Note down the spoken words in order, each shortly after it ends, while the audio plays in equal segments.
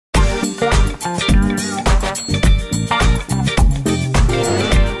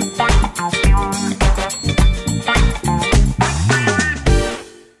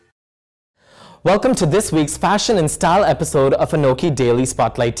Welcome to this week's fashion and style episode of ANOKHI Daily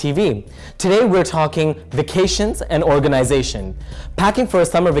Spotlight TV. Today we're talking vacations and organization. Packing for a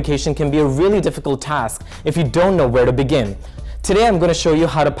summer vacation can be a really difficult task if you don't know where to begin. Today I'm going to show you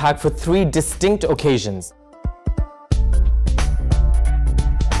how to pack for 3 distinct occasions.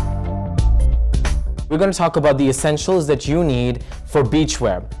 We're going to talk about the essentials that you need for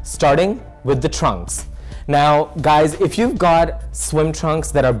beachwear, starting with the trunks. Now guys, if you've got swim trunks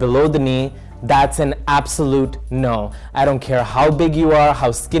that are below the knee, that's an absolute no. I don't care how big you are, how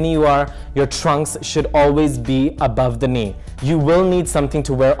skinny you are, your trunks should always be above the knee. You will need something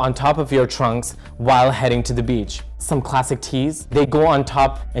to wear on top of your trunks while heading to the beach. Some classic tees, they go on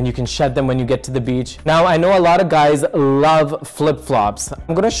top and you can shed them when you get to the beach. Now I know a lot of guys love flip-flops.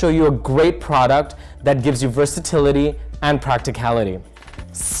 I'm going to show you a great product that gives you versatility and practicality.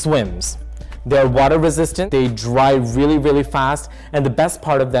 Swims. They're water resistant, they dry really fast, and the best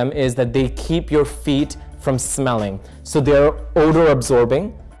part of them is that they keep your feet from smelling. So they're odor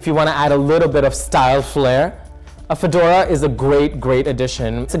absorbing. If you want to add a little bit of style flair, a fedora is a great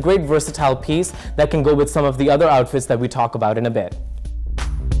addition. It's a great versatile piece that can go with some of the other outfits that we talk about in a bit.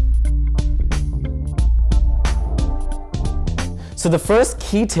 So the first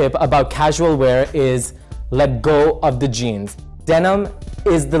key tip about casual wear is let go of the jeans. Denim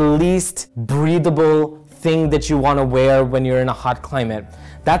is the least breathable thing that you want to wear when you're in a hot climate.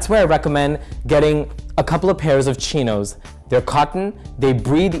 That's where I recommend getting a couple of pairs of chinos. They're cotton, they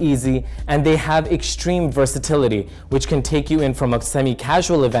breathe easy, and they have extreme versatility, which can take you in from a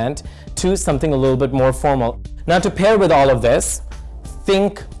semi-casual event to something a little bit more formal. Now to pair with all of this,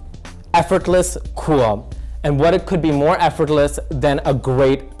 think effortless cool. And what it could be more effortless than a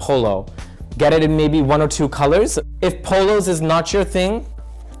great polo. Get it in maybe 1 or 2 colors. If polos is not your thing,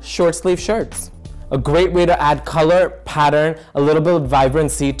 short sleeve shirts. A great way to add color, pattern, a little bit of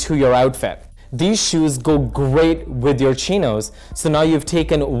vibrancy to your outfit. These shoes go great with your chinos. So now you've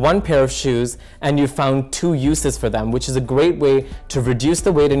taken 1 pair of shoes and you've found 2 uses for them, which is a great way to reduce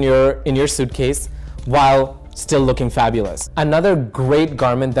the weight in your suitcase while still looking fabulous. Another great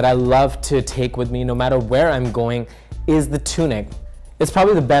garment that I love to take with me no matter where I'm going is the tunic. It's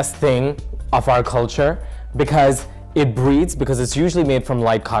probably the best thing of our culture because it breathes, because it's usually made from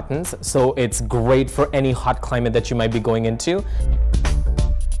light cottons, so it's great for any hot climate that you might be going into.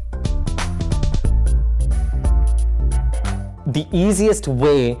 The easiest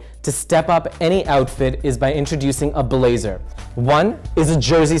way to step up any outfit is by introducing a blazer. One is a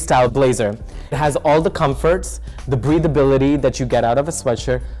jersey style blazer. It has all the comforts, the breathability that you get out of a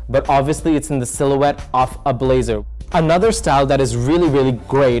sweatshirt, but obviously it's in the silhouette of a blazer. Another style that is really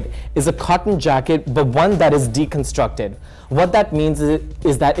great is a cotton jacket, but one that is deconstructed. What that means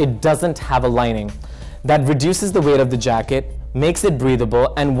is that it doesn't have a lining. That reduces the weight of the jacket, makes it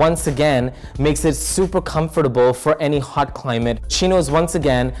breathable, and once again makes it super comfortable for any hot climate. Chinos once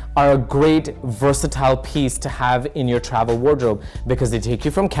again are a great versatile piece to have in your travel wardrobe because they take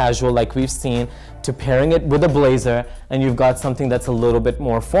you from casual, like we've seen, to pairing it with a blazer, and you've got something that's a little bit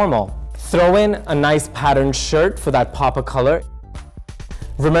more formal. Throw in a nice patterned shirt for that pop of color.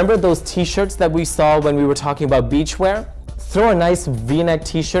 Remember those t-shirts that we saw when we were talking about beachwear? Throw a nice v-neck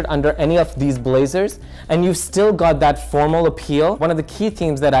t-shirt under any of these blazers and you've still got that formal appeal. One of the key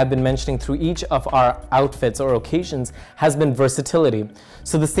themes that I've been mentioning through each of our outfits or occasions has been versatility.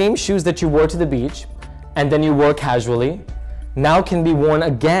 So the same shoes that you wore to the beach and then you wore casually now can be worn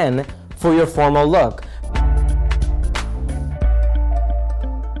again for your formal look.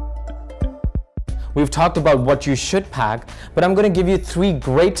 We've talked about what you should pack, but I'm going to give you 3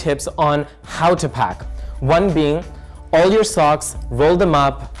 great tips on how to pack. One being, all your socks, roll them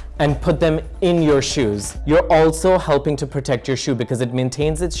up and put them in your shoes. You're also helping to protect your shoe because it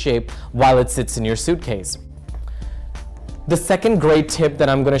maintains its shape while it sits in your suitcase. The second great tip that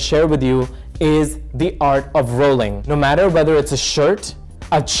I'm going to share with you is the art of rolling. No matter whether it's a shirt,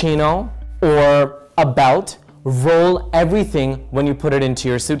 a chino, or a belt, roll everything when you put it into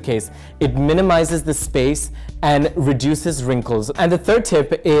your suitcase. It minimizes the space and reduces wrinkles. And the third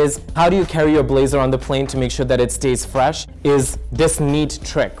tip is how do you carry your blazer on the plane to make sure that it stays fresh is this neat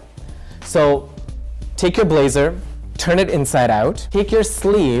trick. So take your blazer, turn it inside out, take your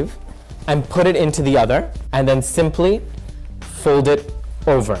sleeve and put it into the other, and then simply fold it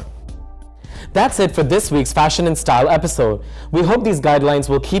over. That's it for this week's Fashion and Style episode. We hope these guidelines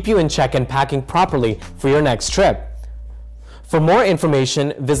will keep you in check and packing properly for your next trip. For more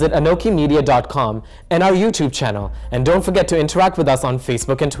information, visit anokhimedia.com and our YouTube channel. And don't forget to interact with us on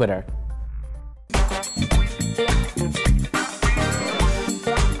Facebook and Twitter.